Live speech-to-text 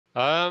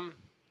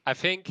I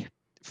think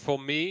for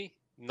me,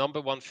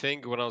 number one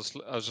thing when I was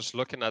just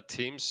looking at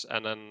teams,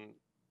 and then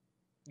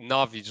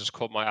Navi just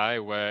caught my eye,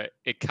 where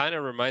it kind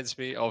of reminds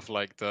me of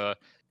like the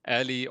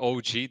early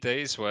OG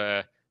days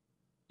where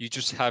you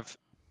just have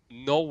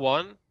no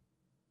one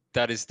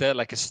that is there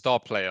like a star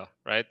player,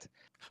 right?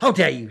 How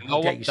dare you? How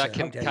No dare one you, that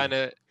sir? How can dare you? kind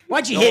of,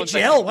 Why'd you no hit one that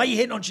can, GL? Why are you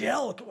hitting on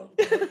GL? Come on.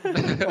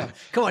 Come on.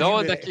 Come on. no You,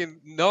 one that can,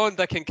 no one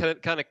that can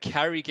kind of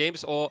carry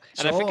games, and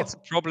I think sure. it's a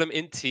problem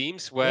in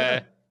teams Yeah.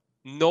 where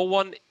no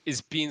one is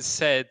being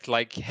said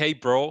like, "Hey,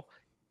 bro,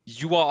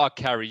 you are our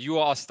carry, you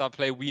are our star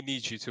player, we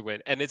need you to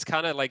win." And it's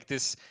kind of like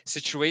this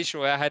situation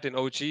where I had in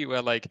OG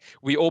where like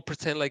we all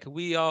pretend like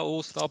we are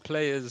all star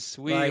players,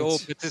 we all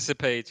Right.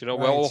 participate, we're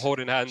all Right.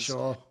 holding hands,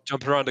 Sure.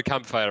 jump around the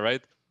campfire,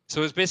 right?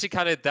 So it's basically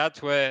kind of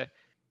that where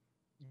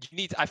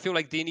I feel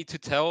like they need to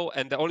tell,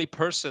 and the only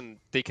person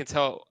they can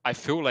tell, I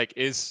feel like,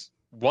 is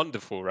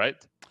Wonderful, right?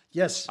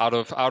 Yes. Out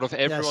of Yes.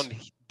 everyone,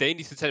 they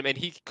need to tell him, and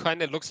he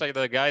kind of looks like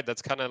the guy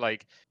that's kind of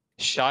like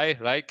shy,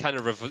 right? Kind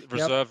of Yep.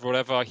 reserved,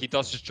 whatever. He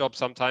does his job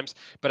sometimes,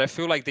 but I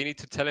feel like they need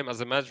to tell him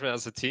as a management,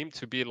 as a team,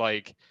 to be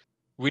like,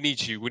 we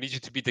need you. We need you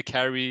to be the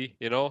carry,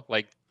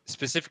 like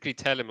specifically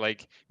tell him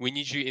like we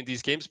need you in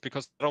these games,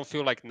 because I don't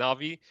feel like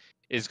Navi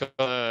is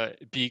gonna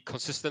be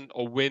consistent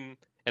or win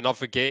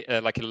another game,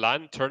 like a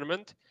LAN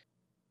tournament,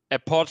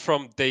 apart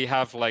from they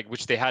have like,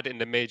 which they had in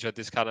the major,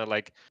 this kind of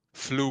like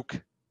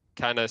fluke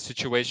kind of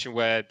situation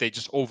where they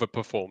just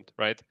overperformed,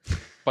 right?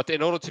 But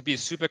in order to be a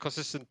super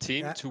consistent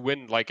team Yeah. to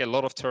win like a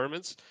lot of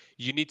tournaments,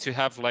 you need to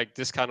have like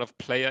this kind of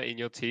player in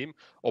your team,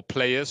 or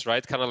players,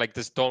 right? Kind of like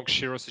this Donk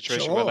Shiro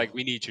situation where Sure. like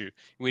we need you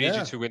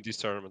Yeah. to win these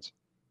tournaments.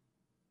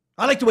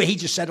 I like the way he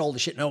just said all the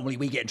shit normally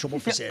we get in trouble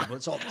for saying, but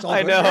it's all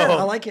I good. Yeah, I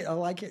know. like it. I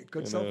like it.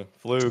 Good stuff.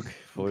 Fluke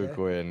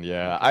Okay. win.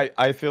 Yeah,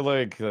 I feel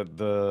like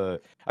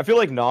I feel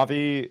like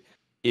Navi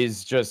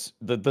is just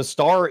the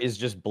star is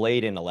just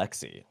Blade and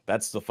Alexi.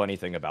 That's the funny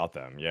thing about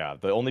them. Yeah,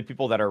 the only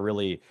people that are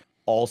really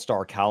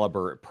all-star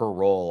caliber per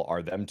role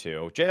are them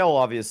two. JL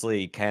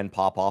obviously can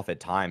pop off at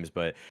times,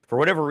 but for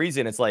whatever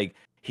reason, it's like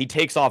he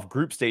takes off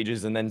group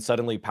stages and then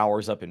suddenly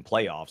powers up in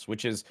playoffs,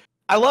 which is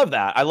I love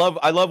that. I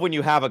love when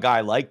you have a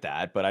guy like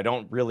that, but I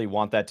don't really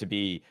want that to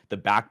be the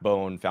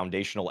backbone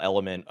foundational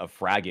element of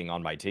fragging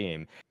on my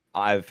team.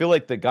 I feel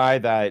like the guy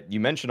that you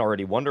mentioned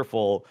already,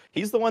 Wonderful,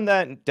 he's the one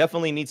that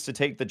definitely needs to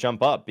take the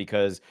jump up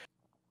because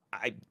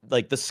I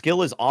like the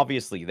skill is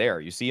obviously there.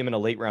 You see him in a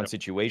late round Yep.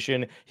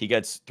 situation, he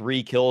gets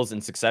 3 kills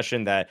in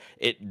succession that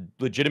it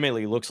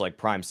legitimately looks like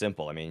prime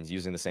simple. I mean, he's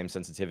using the same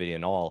sensitivity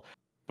and all.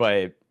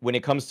 But when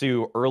it comes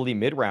to early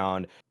mid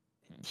round,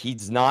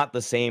 he's not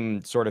the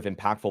same sort of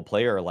impactful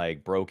player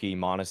like Brokey,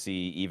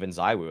 Monesi, even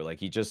Zywoo. Like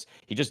he just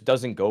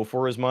doesn't go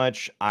for as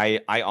much. I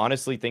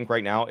honestly think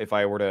right now if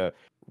I were to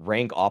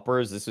rank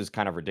operas, this is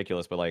kind of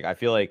ridiculous, but like I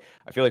feel like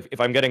if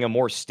I'm getting a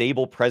more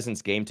stable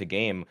presence game to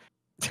game,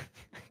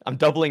 I'm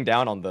doubling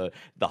down on the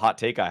hot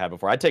take I had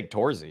before. I take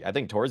Torzy. I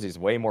think Torzy is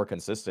way more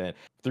consistent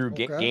through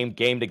Okay.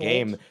 game to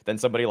game Bold. than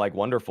somebody like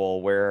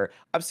Wonderful, where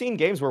I've seen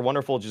games where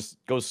Wonderful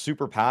just goes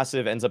super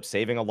passive, ends up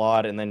saving a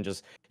lot, and then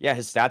just yeah,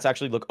 his stats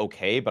actually look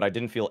okay, but I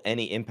didn't feel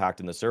any impact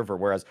in the server.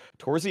 Whereas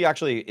Torzy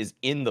actually is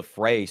in the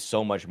fray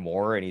so much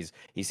more, and he's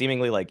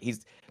seemingly like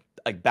he's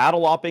like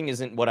battle opping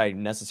isn't what I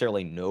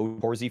necessarily know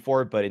Torzy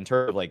for, but in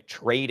terms of like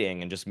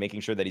trading and just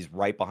making sure that he's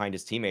right behind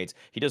his teammates,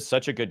 he does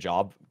such a good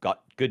job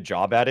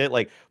at it.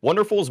 Like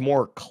Wonderful's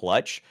more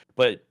clutch,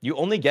 but you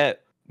only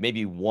get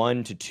maybe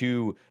 1 to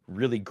 2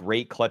 really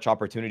great clutch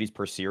opportunities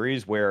per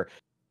series where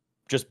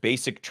just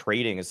basic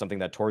trading is something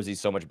that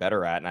Torzi's so much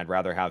better at, and I'd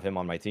rather have him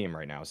on my team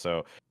right now.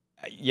 So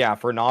yeah,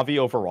 for Navi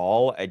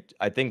overall,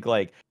 I think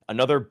like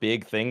another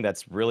big thing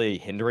that's really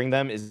hindering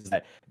them is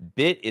that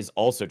Bit is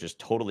also just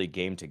totally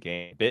game to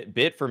game.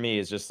 Bit for me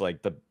is just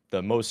like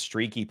the most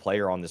streaky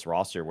player on this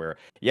roster where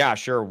yeah,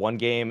 sure, one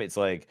game it's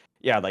like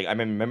yeah, like I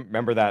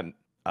remember that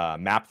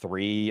map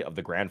 3 of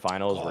the grand Of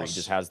finals where he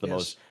just course. has the Yes.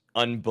 most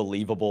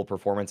unbelievable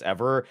performance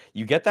ever.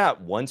 You get that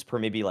once per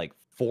maybe like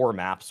 4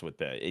 maps with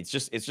it. It's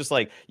just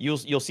like you'll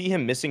see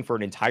him missing for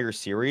an entire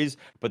series,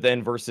 but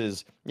then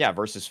versus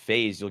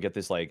FaZe, you'll get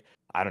this like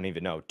I don't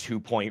even know 2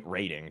 point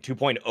rating,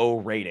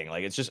 2.0 rating.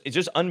 Like it's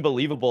just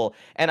unbelievable.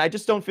 And I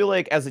just don't feel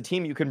like as a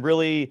team you can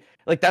really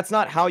like that's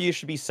not how you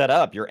should be set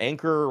up. Your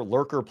anchor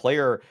lurker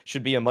player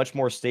should be a much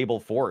more stable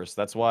force.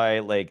 That's why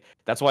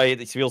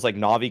it feels like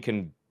Navi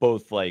can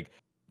both like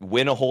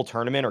win a whole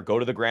tournament or go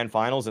to the grand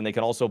finals, and they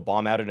can also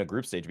bomb out in a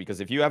group stage, because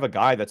if you have a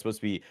guy that's supposed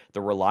to be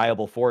the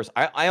reliable force,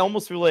 I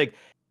almost feel like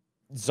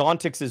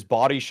Zontix's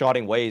body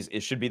shotting ways it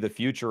should be the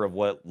future of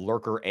what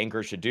lurker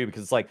anchor should do,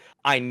 because it's like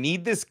I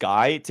need this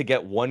guy to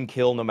get 1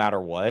 kill no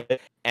matter what,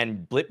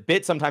 and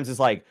Bit sometimes is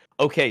like,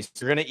 okay, so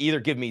you're gonna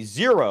either give me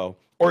 0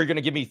 or you're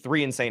gonna give me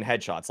 3 insane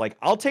headshots. Like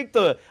I'll take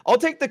the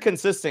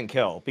consistent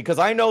kill, because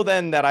I know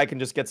then that I can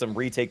just get some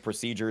retake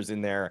procedures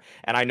in there,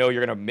 and I know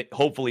you're gonna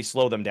hopefully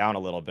slow them down a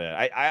little bit.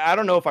 I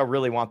don't know if I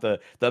really want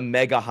the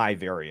mega high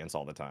variance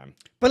all the time.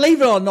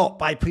 Believe it or not,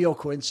 by pure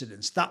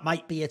coincidence, that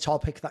might be a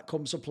topic that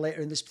comes up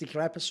later in this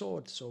particular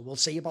episode. So we'll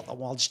see about that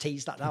one. I'll just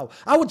tease that now.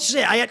 I would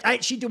say, I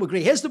actually do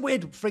agree. Here's the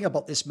weird thing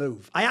about this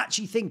move. I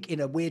actually think, in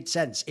a weird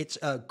sense, it's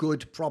a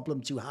good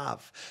problem to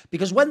have.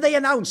 Because when they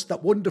announced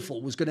that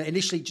Wonderful was going to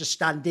initially just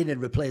stand in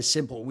and replace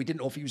Simple, we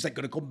didn't know if he was like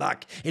going to come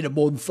back in a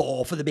month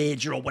or for the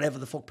major or whatever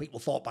the fuck people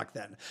thought back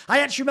then. I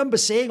actually remember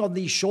saying on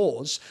these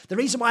shows, the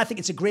reason why I think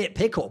it's a great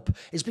pickup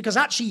is because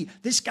actually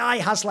this guy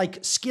has like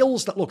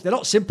skills that, look, they're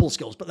not simple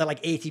skills, but they're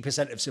like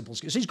 80% of simple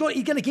skills. So he's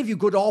going to give you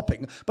good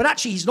AWPing, but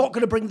actually he's not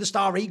going to bring the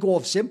star ego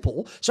of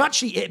simple. So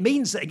actually it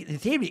means that in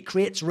theory it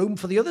creates room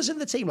for the others in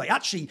the team. Like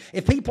actually,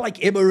 if people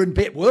like Immer and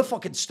Bit were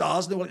fucking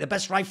stars and they were like the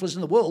best riflers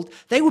in the world,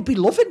 they would be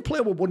loving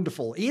playing with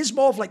Wonderful. He is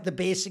more of like the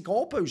basic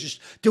AWP who's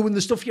just doing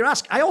the stuff you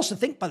ask. I also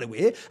think, by the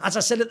way, as I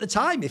said at the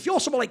time, if you're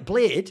someone like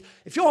Blade,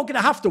 if you're going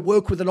to have to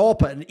work with an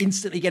AWP and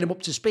instantly get him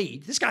up to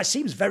speed, this guy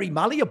seems very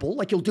malleable.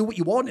 Like he'll do what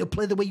you want, he'll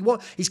play the way you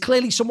want. He's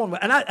clearly someone,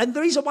 and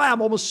the reason why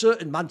I'm almost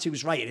certain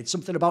Mantu's right, and it's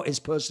something about his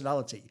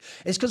personality,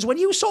 is because when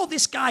you saw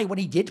this guy when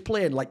he did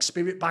play in like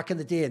Spirit back in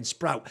the day and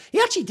Sprout, he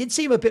actually did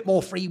seem a bit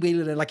more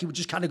freewheeling, and like he would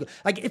just kind of go,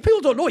 like, if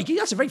people don't know, he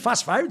has a very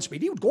fast firing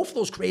speed. He would go for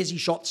those crazy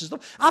shots and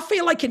stuff. I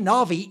feel like in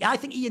Na'Vi, I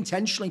think he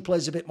intentionally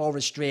plays a bit more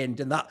restrained,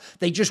 and that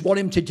they just want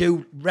him to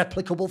do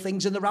replicable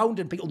things in the round,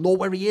 and people know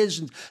where he is.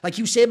 And like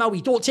you say,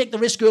 Maui, don't take the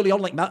risk early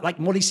on like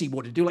Morrissey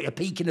would, and do like a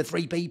peek into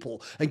 3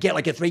 people and get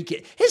like a 3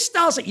 kit. His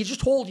style's like you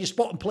just hold your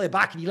spot and play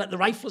back, and you let the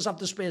riflers have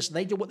the space and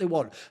they do what they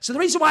want. So the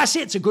reason why I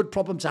say it's a good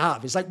problem to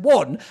have is like,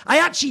 one, I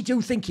actually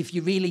do think if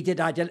you really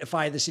did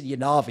identify this in your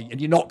Na'Vi and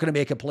you're not going to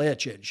make a player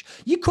change,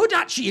 you could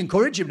actually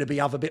encourage him to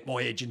have a bit more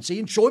agency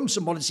and show him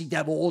some Morrissey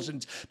demos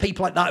and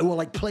people like that who are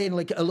like playing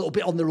like a little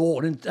bit on their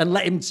own, and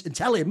let him and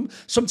tell him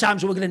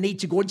sometimes we're going to need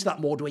to go into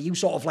that mode where you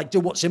sort of like do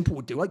what Simple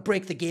would do, like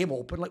break the game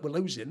open like we're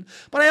losing.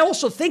 But I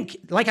also think,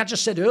 like I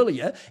just said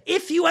earlier,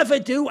 if you ever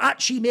do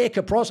actually make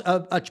a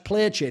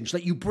player change,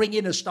 like you bring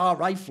in a star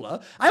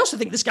rifler, I also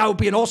think this guy would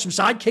be an awesome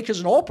sidekick as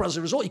an AWPer as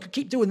a result. You could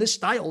keep doing this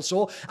style.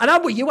 So, and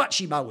I'm with you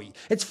actually, Maui.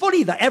 It's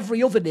funny that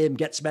every other name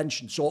gets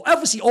mentioned. So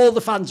obviously all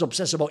the fans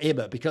obsess about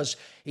Immer because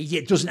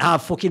he doesn't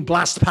have fucking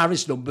blast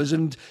Paris numbers,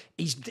 and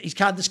he's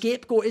kind of the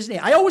scapegoat, isn't he?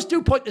 I always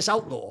do point this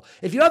out though.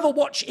 If you ever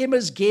watch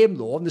Immer's game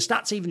though, and the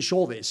stats even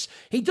show this,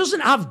 he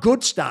doesn't have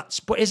good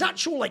stats, but his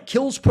actual like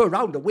kills per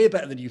round are way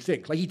better than you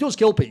think. Like he does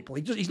kill people.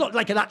 He's not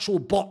like an actual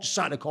bot just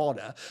sat in a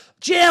corner.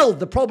 JL,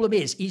 the problem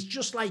is he's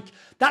just like,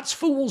 that's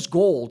fool's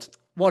gold.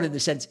 One, in the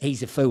sense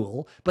he's a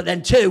fool, but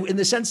then two, in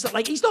the sense that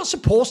like he's not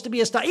supposed to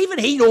be a star. Even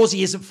he knows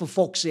he isn't, for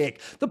fuck's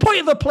sake. The point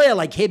of a player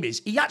like him is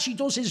he actually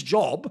does his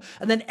job,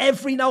 and then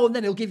every now and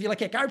then he'll give you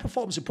like a Gary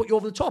performance and put you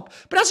over the top.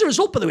 But as a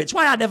result, by the way, it's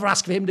why I never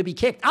ask for him to be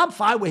kicked. I'm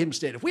fine with him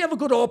staying. If we have a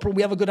good AWPer and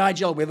we have a good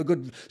IGL, we have a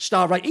good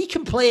star, right? He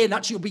can play and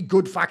actually will be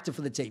good factor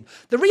for the team.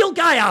 The real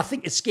guy I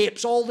think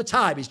escapes all the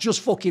time is just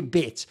fucking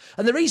Bit.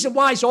 And the reason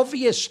why is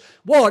obvious.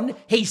 One,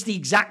 he's the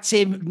exact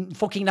same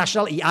fucking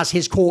nationality as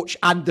his coach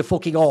and the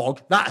fucking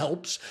org. That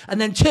helps. And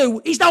then two,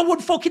 he's now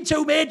won fucking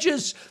 2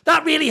 majors.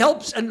 That really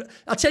helps. And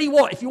I'll tell you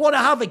what, if you want to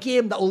have a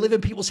game that will live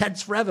in people's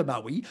heads forever,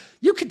 Maui,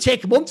 you can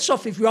take months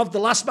off if you have the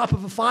last map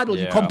of a final,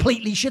 you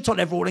completely shit on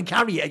everyone and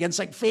carry it against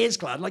like FaZe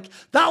Clan. Like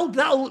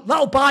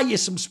that'll buy you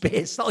some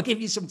space. That'll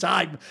give you some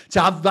time to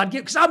have bad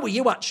game. Because I'm with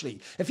you actually.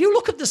 If you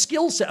look at the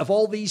skill set of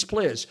all these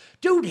players,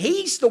 dude,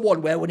 he's the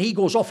one where when he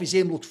goes off, his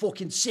aim looks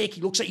fucking sick.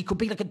 He looks like he could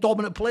be like a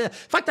dominant player. In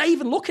fact, I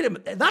even look at him.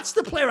 That's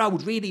the player I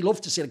would really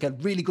love to see like a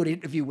really good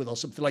interview with or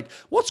something. Like,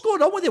 what's going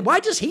on with him? Why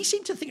does he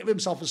seem to think of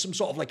himself as some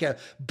sort of like a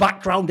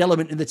background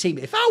element in the team?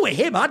 If I were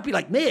him, I'd be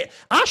like, mate,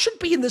 I should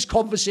be in this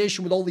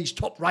conversation with all these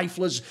top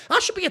riflers. I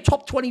should be a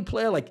top 20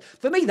 player. Like,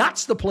 for me,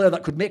 that's the player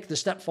that could make the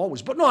step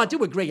forwards. But no, I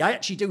do agree. I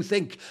actually do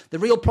think the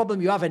real problem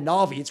you have in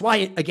Na'Vi, it's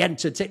why, again,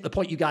 to take the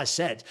point you guys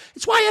said,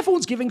 it's why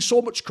everyone's giving so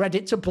much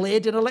credit to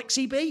Blade and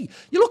Alexi B.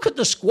 You look at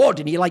the squad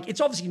and you're like, it's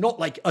obviously not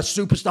like a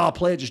superstar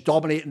player just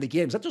dominating the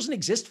games. That doesn't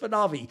exist for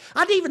Na'Vi.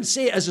 I'd even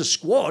say as a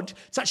squad,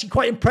 it's actually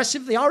quite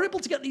impressive they are able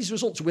to get these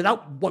results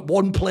without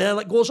one player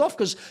that goes off,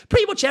 because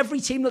pretty much every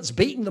team that's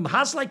beating them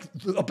has like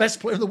a best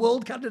player in the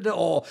world candidate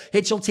or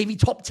HLTV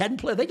top 10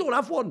 player. They don't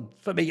have one,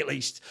 for me at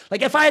least.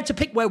 Like if I had to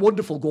pick where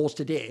Wonderful goes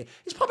today,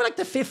 he's probably like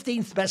the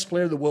 15th best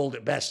player in the world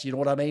at best, you know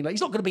what I mean? Like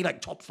he's not going to be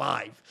like top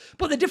 5.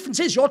 But the difference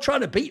is you're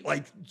trying to beat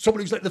like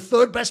someone who's like the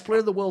 3rd best player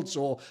in the world,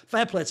 so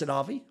fair play to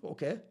Na'Vi,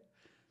 okay.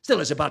 Still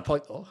is a bad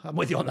point though, I'm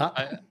with you on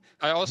that.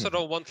 I also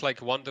don't want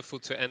like Wonderful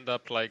to end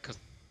up like, cause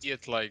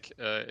it like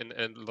in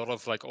a lot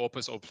of like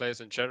AWPers or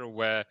players in general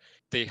where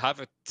they have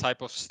a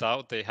type of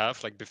style they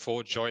have like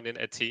before joining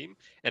a team,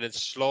 and then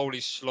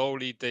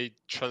slowly they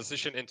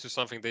transition into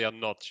something they are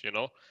not, you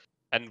know.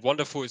 And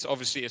Wonderful is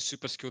obviously a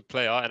super skilled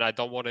player, and I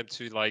don't want him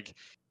to like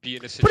be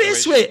in a situation. But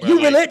it's weird. Where, You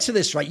like, relate to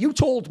this, right? You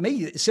told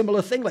me a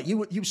similar thing. Like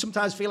you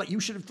sometimes feel like you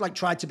should have like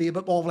tried to be a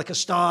bit more of like a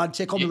star and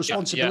take on the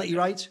responsibility,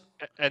 right?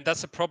 And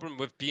that's a problem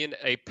with being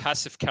a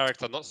passive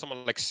character, not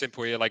someone like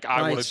simple. You're like,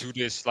 I want to do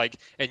this, like,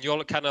 and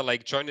you're kind of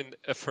like joining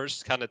a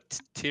first kind of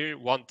tier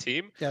 1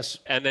 team. Yes.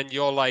 And then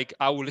you're like,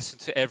 I will listen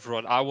to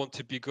everyone. I want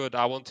to be good.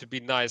 I want to be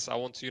nice. I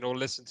want to,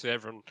 listen to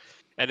everyone.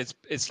 And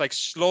it's like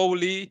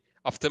slowly,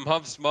 after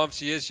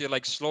months, years, you're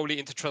like slowly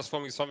into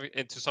transforming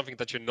into something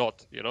that you're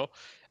not,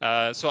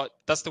 So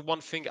that's the one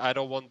thing I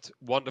don't want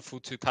Wonderful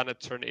to kind of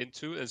turn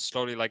into and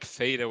slowly like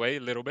fade away a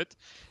little bit.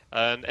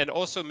 And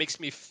also makes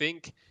me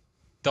think,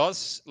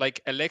 does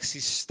like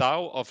Alexi's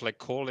style of like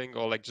calling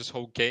or like just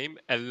whole game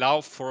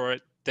allow for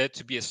there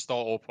to be a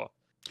star AWPer?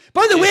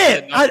 By the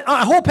way,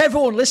 I hope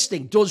everyone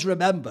listening does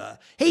remember,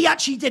 he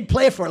actually did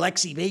play for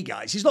Alexi V,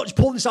 guys. He's not just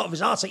pulling this out of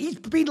his arse. Like, he's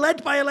been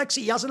led by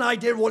Alexi. He has an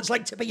idea of what it's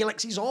like to be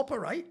Alexi's AWPer,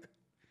 right?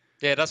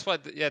 Yeah, that's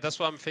what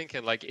I'm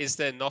thinking. Like, is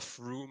there enough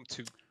room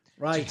to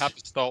have a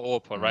star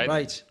AWPer, right?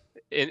 Right.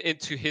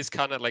 Into his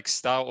kind of like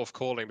style of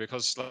calling,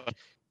 because like,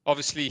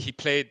 obviously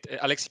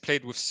Alexi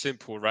played with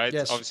Simple, right?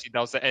 Yes. Obviously that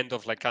was the end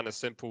of like kind of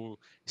Simple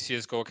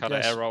CSGO kind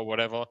of era or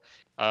whatever.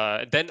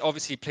 Then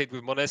obviously he played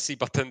with Monesi,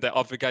 but then the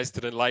other guys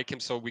didn't like him,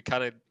 so we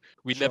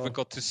never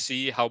got to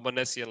see how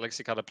Monesi and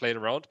Alexi kind of played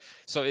around.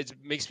 So it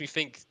makes me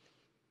think,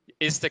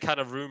 is there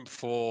kind of room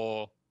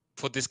for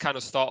this kind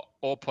of star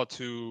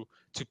AWPer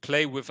to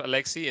play with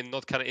Alexi and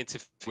not kind of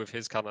interfere with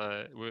his kind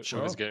of with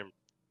his game?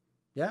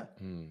 Yeah.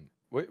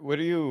 What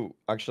do you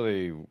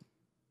actually?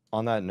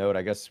 On that note,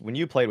 I guess when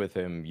you played with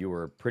him, you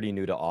were pretty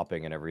new to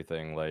opping and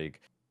everything. Like,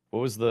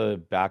 what was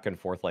the back and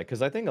forth like?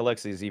 Because I think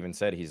Alexi's even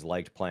said he's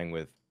liked playing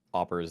with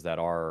oppers that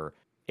are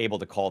able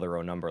to call their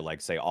own number,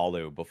 like, say,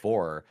 Alu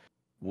before.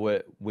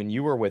 When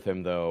you were with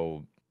him,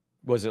 though,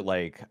 was it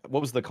like, what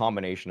was the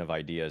combination of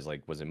ideas?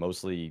 Like, was it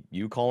mostly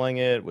you calling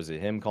it? Was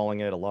it him calling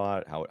it a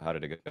lot? How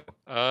did it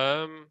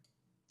go?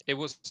 It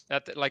was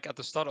at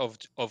the start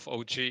of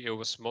OG. It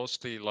was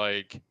mostly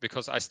like,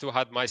 because I still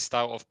had my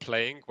style of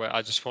playing where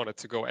I just wanted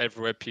to go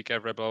everywhere, peek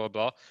everywhere, blah blah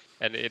blah,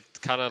 and it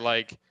kind of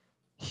like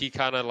he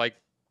kind of like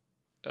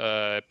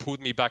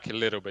pulled me back a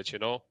little bit,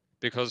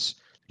 because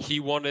he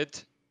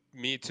wanted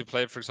me to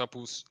play, for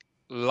example,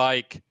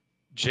 like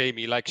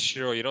Jamie, like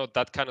Shiro,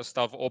 that kind of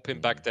stuff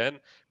open back then,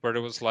 where it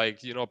was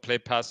like, play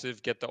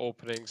passive, get the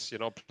openings,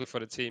 play for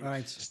the team,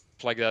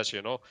 stuff like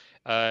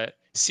that,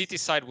 City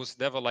side was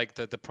never like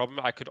the problem.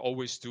 I could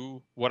always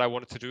do what I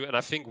wanted to do, and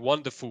I think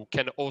Wonderful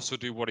can also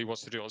do what he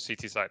wants to do on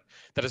CT side.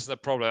 That is the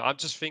problem. I'm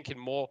just thinking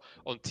more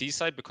on T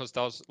side, because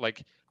that was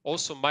like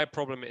also my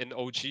problem in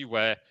OG,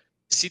 where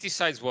CT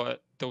sides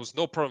there was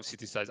no problem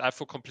CT sides. I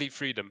feel complete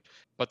freedom,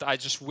 but I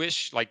just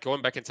wish, like,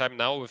 going back in time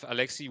now with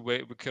Alexi,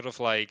 we could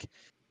have like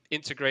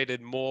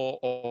integrated more,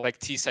 or like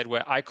T side,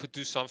 where I could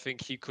do something,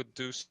 he could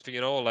do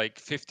something, like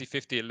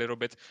 50-50 a little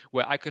bit,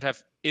 where I could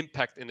have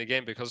impact in the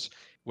game. Because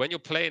when you're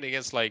playing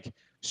against like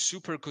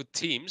super good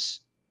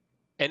teams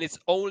and it's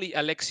only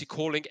Alexi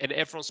calling and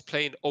everyone's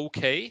playing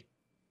okay,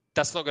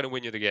 that's not going to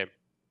win you the game.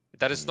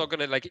 That is not going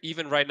to, like,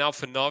 even right now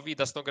for Na'Vi,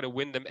 that's not going to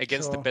win them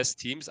against the best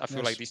teams. I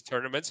feel like these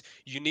tournaments,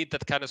 you need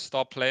that kind of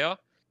star player,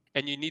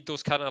 and you need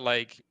those kind of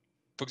like,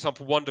 for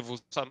example, Wonderful,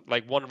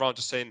 like one round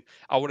just saying,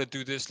 I want to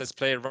do this, let's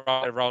play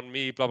around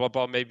me, blah, blah,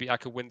 blah, maybe I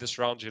could win this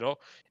round,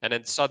 and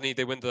then suddenly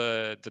they win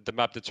the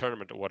map, the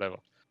tournament or whatever.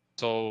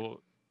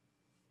 So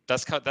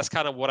that's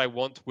kind of what I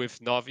want with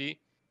Na'Vi,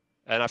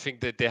 and I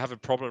think that they have a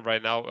problem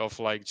right now of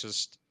like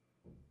just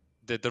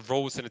the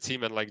roles in the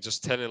team, and like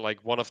just telling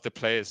like one of the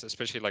players,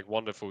 especially like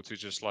Wonderful, to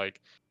just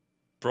like,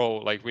 bro,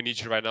 like, we need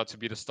you right now to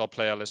be the star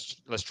player, let's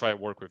try and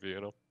work with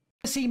you,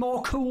 See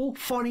more cool,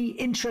 funny,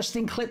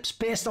 interesting clips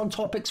based on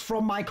topics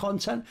from my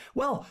content?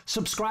 Well,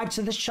 subscribe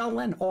to this channel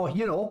then, or,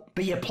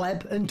 be a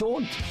pleb and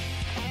don't.